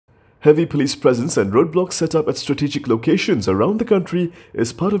Heavy police presence and roadblocks set up at strategic locations around the country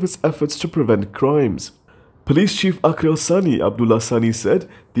is part of its efforts to prevent crimes. Police Chief Acryl Sani Abdullah Sani said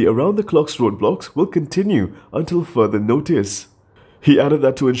the around-the-clock roadblocks will continue until further notice. He added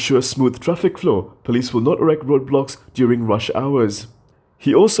that to ensure smooth traffic flow, police will not erect roadblocks during rush hours.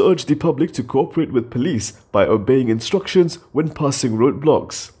 He also urged the public to cooperate with police by obeying instructions when passing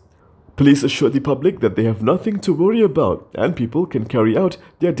roadblocks. Police assured the public that they have nothing to worry about and people can carry out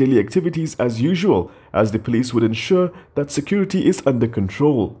their daily activities as usual, as the police would ensure that security is under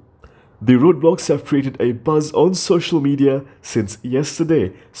control. The roadblocks have created a buzz on social media since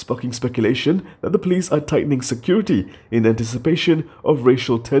yesterday, sparking speculation that the police are tightening security in anticipation of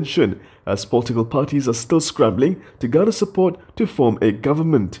racial tension, as political parties are still scrambling to gather support to form a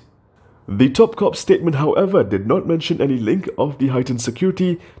government. The top cop statement, however, did not mention any link of the heightened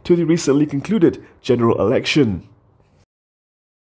security to the recently concluded general election.